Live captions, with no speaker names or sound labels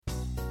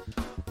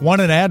Want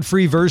an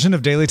ad-free version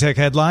of Daily Tech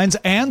Headlines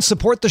and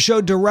support the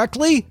show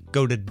directly?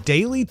 Go to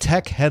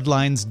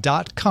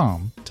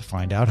dailytechheadlines.com to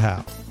find out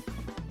how.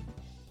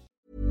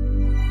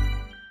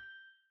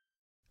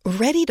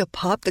 Ready to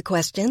pop the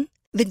question?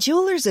 The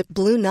jewelers at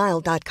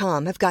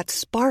BlueNile.com have got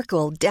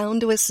sparkle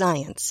down to a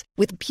science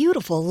with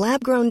beautiful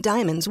lab-grown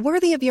diamonds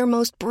worthy of your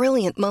most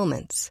brilliant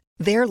moments.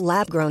 Their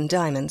lab-grown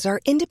diamonds are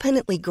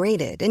independently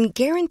graded and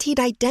guaranteed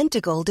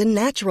identical to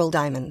natural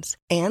diamonds,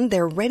 and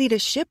they're ready to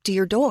ship to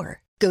your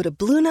door. Go to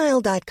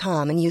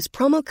BlueNile.com and use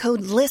promo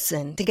code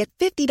LISTEN to get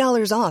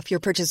 $50 off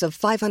your purchase of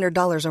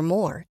 $500 or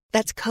more.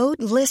 That's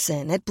code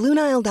LISTEN at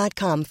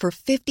BlueNile.com for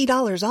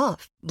 $50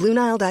 off.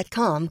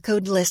 BlueNile.com,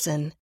 code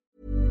LISTEN.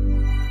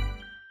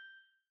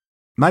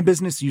 My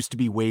business used to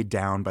be weighed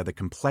down by the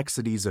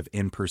complexities of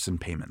in-person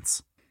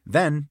payments.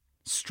 Then,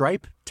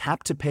 Stripe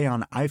Tap to Pay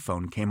on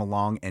iPhone came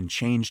along and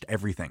changed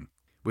everything.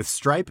 With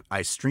Stripe,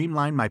 I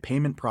streamlined my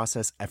payment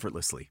process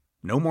effortlessly.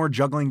 No more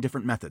juggling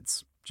different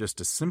methods.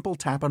 Just a simple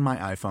tap on my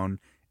iPhone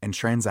and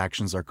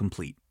transactions are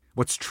complete.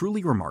 What's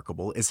truly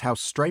remarkable is how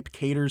Stripe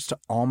caters to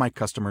all my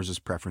customers'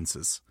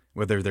 preferences.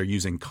 Whether they're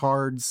using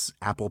cards,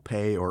 Apple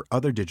Pay, or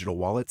other digital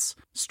wallets,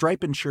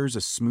 Stripe ensures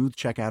a smooth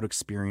checkout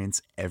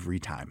experience every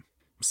time.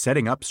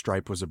 Setting up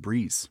Stripe was a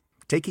breeze,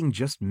 taking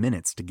just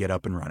minutes to get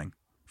up and running.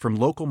 From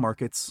local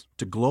markets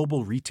to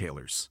global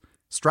retailers,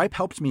 Stripe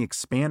helped me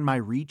expand my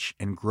reach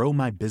and grow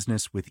my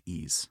business with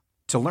ease.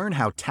 To learn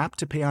how Tap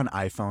to Pay on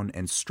iPhone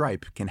and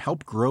Stripe can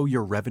help grow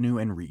your revenue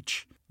and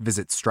reach,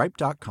 visit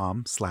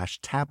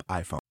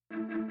stripe.com/tapiphone.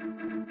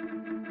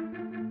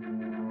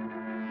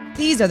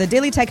 These are the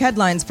Daily Tech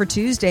Headlines for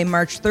Tuesday,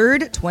 March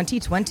 3rd,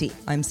 2020.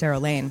 I'm Sarah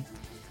Lane.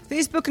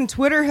 Facebook and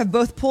Twitter have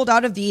both pulled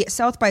out of the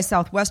South by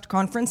Southwest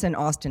conference in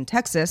Austin,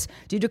 Texas,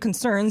 due to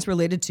concerns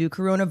related to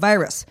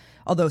coronavirus.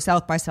 Although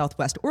South by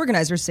Southwest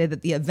organizers say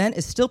that the event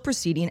is still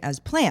proceeding as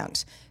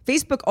planned.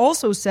 Facebook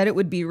also said it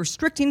would be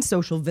restricting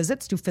social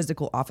visits to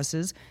physical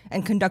offices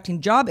and conducting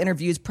job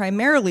interviews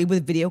primarily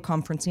with video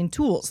conferencing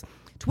tools.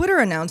 Twitter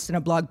announced in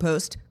a blog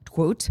post,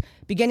 quote,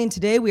 "Beginning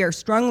today, we are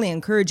strongly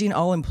encouraging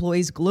all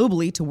employees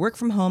globally to work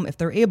from home if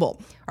they're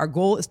able. Our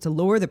goal is to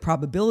lower the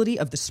probability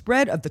of the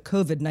spread of the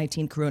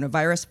COVID-19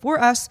 coronavirus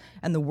for us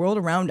and the world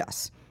around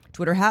us."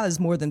 Twitter has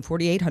more than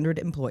 4,800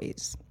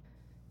 employees.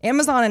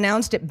 Amazon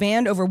announced it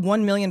banned over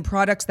 1 million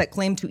products that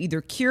claim to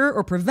either cure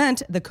or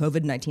prevent the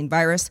COVID-19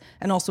 virus,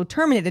 and also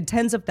terminated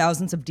tens of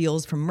thousands of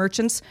deals from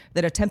merchants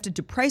that attempted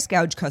to price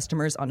gouge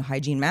customers on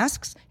hygiene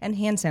masks and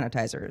hand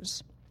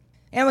sanitizers.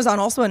 Amazon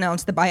also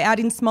announced that by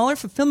adding smaller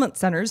fulfillment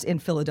centers in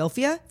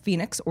Philadelphia,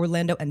 Phoenix,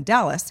 Orlando, and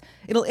Dallas,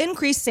 it'll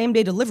increase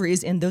same-day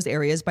deliveries in those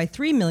areas by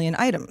 3 million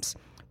items.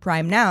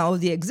 Prime Now,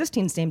 the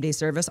existing same-day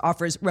service,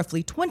 offers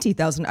roughly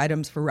 20,000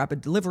 items for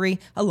rapid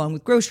delivery, along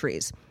with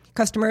groceries.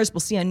 Customers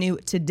will see a new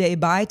Today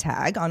Buy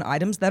tag on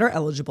items that are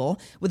eligible,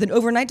 with an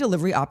overnight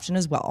delivery option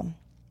as well.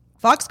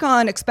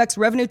 Foxconn expects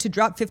revenue to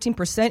drop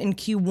 15% in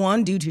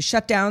Q1 due to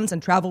shutdowns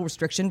and travel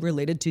restriction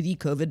related to the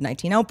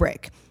COVID-19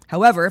 outbreak.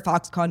 However,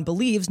 Foxconn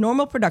believes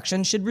normal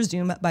production should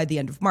resume by the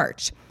end of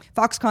March.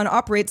 Foxconn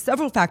operates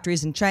several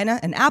factories in China,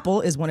 and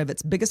Apple is one of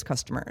its biggest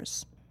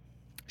customers.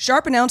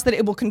 Sharp announced that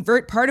it will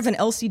convert part of an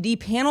LCD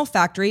panel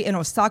factory in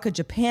Osaka,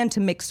 Japan to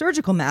make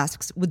surgical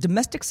masks with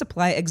domestic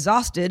supply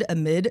exhausted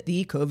amid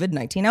the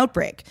COVID-19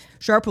 outbreak.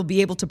 Sharp will be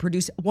able to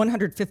produce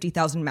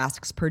 150,000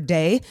 masks per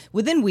day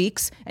within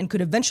weeks and could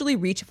eventually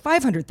reach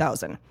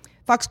 500,000.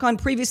 Foxconn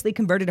previously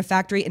converted a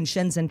factory in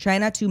Shenzhen,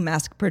 China to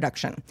mask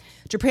production.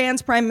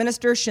 Japan's Prime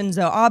Minister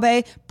Shinzo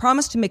Abe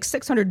promised to make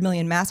 600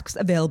 million masks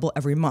available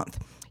every month.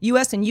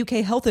 U.S. and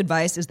U.K. health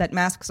advice is that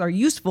masks are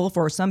useful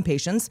for some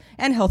patients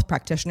and health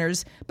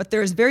practitioners, but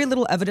there is very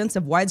little evidence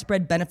of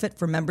widespread benefit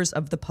for members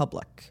of the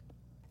public.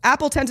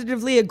 Apple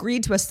tentatively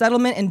agreed to a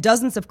settlement in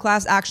dozens of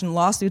class action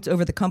lawsuits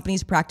over the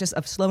company's practice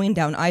of slowing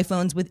down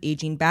iPhones with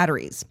aging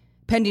batteries.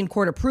 Pending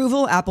court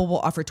approval, Apple will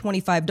offer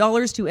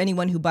 $25 to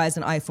anyone who buys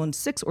an iPhone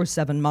 6 or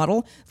 7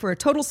 model for a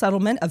total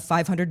settlement of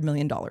 $500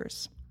 million.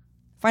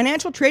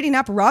 Financial trading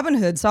app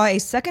Robinhood saw a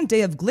second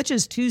day of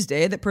glitches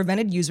Tuesday that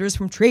prevented users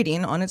from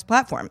trading on its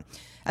platform.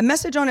 A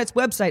message on its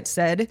website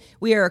said,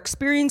 "We are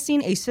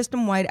experiencing a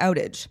system-wide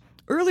outage."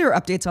 Earlier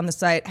updates on the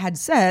site had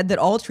said that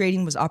all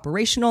trading was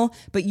operational,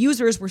 but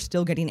users were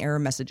still getting error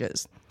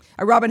messages.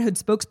 A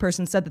Robinhood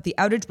spokesperson said that the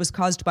outage was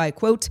caused by,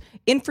 quote,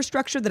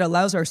 "infrastructure that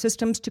allows our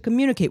systems to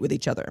communicate with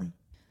each other."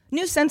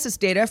 New census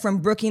data from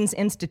Brookings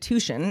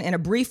Institution and a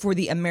brief for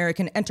the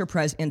American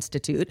Enterprise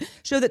Institute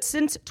show that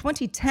since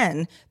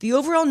 2010, the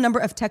overall number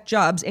of tech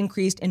jobs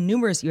increased in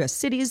numerous U.S.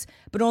 cities,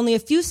 but only a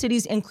few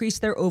cities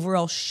increased their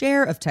overall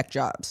share of tech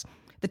jobs.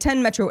 The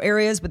 10 metro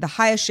areas with the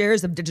highest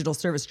shares of digital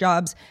service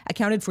jobs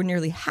accounted for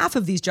nearly half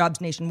of these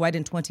jobs nationwide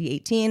in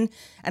 2018,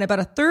 and about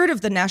a third of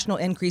the national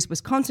increase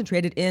was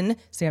concentrated in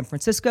San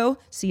Francisco,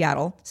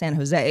 Seattle, San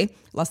Jose,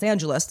 Los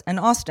Angeles, and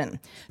Austin.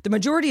 The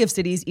majority of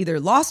cities either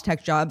lost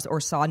tech jobs or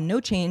saw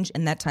no change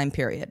in that time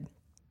period.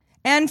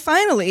 And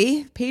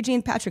finally,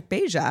 paging Patrick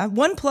Beja,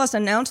 OnePlus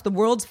announced the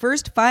world's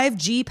first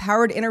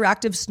 5G-powered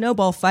interactive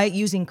snowball fight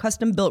using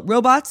custom-built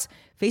robots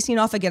facing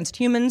off against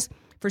humans.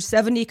 for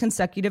 70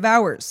 consecutive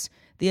hours.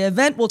 The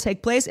event will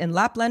take place in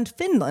Lapland,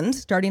 Finland,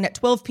 starting at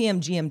 12 p.m.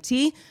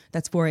 GMT,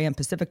 that's 4 a.m.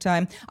 Pacific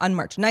time, on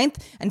March 9th,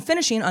 and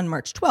finishing on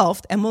March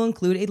 12th, and will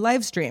include a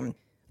live stream.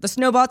 The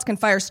Snowbots can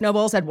fire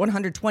snowballs at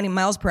 120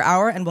 miles per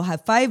hour and will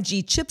have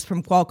 5G chips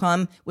from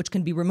Qualcomm, which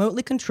can be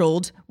remotely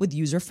controlled with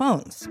user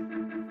phones.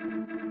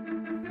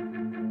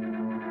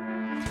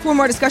 For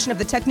more discussion of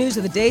the tech news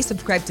of the day,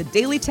 subscribe to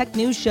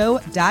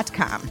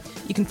dailytechnewsshow.com.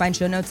 You can find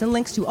show notes and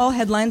links to all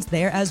headlines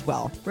there as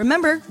well.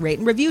 Remember, rate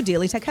and review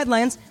Daily Tech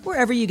Headlines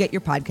wherever you get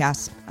your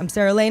podcasts. I'm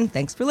Sarah Lane.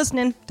 Thanks for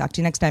listening. Talk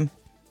to you next time.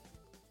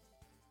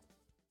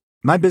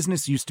 My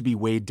business used to be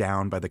weighed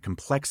down by the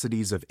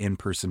complexities of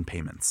in-person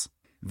payments.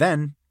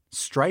 Then,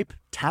 Stripe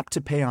Tap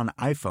to Pay on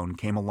iPhone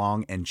came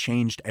along and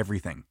changed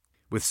everything.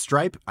 With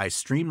Stripe, I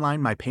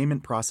streamlined my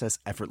payment process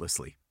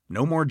effortlessly.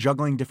 No more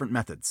juggling different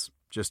methods.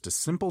 Just a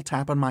simple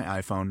tap on my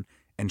iPhone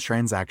and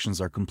transactions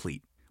are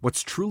complete.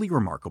 What's truly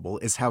remarkable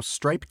is how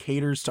Stripe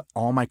caters to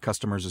all my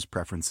customers'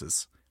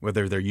 preferences.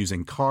 Whether they're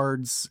using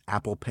cards,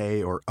 Apple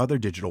Pay, or other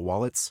digital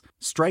wallets,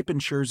 Stripe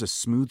ensures a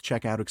smooth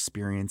checkout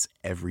experience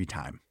every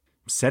time.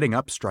 Setting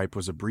up Stripe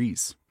was a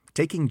breeze,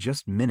 taking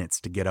just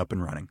minutes to get up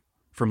and running.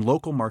 From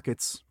local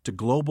markets to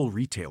global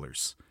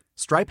retailers,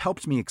 Stripe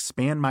helped me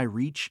expand my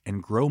reach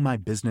and grow my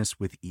business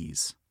with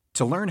ease.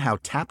 To learn how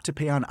Tap to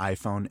Pay on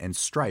iPhone and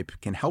Stripe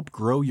can help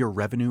grow your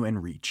revenue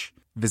and reach,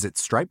 visit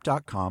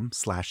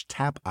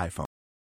stripe.com/tapiphone.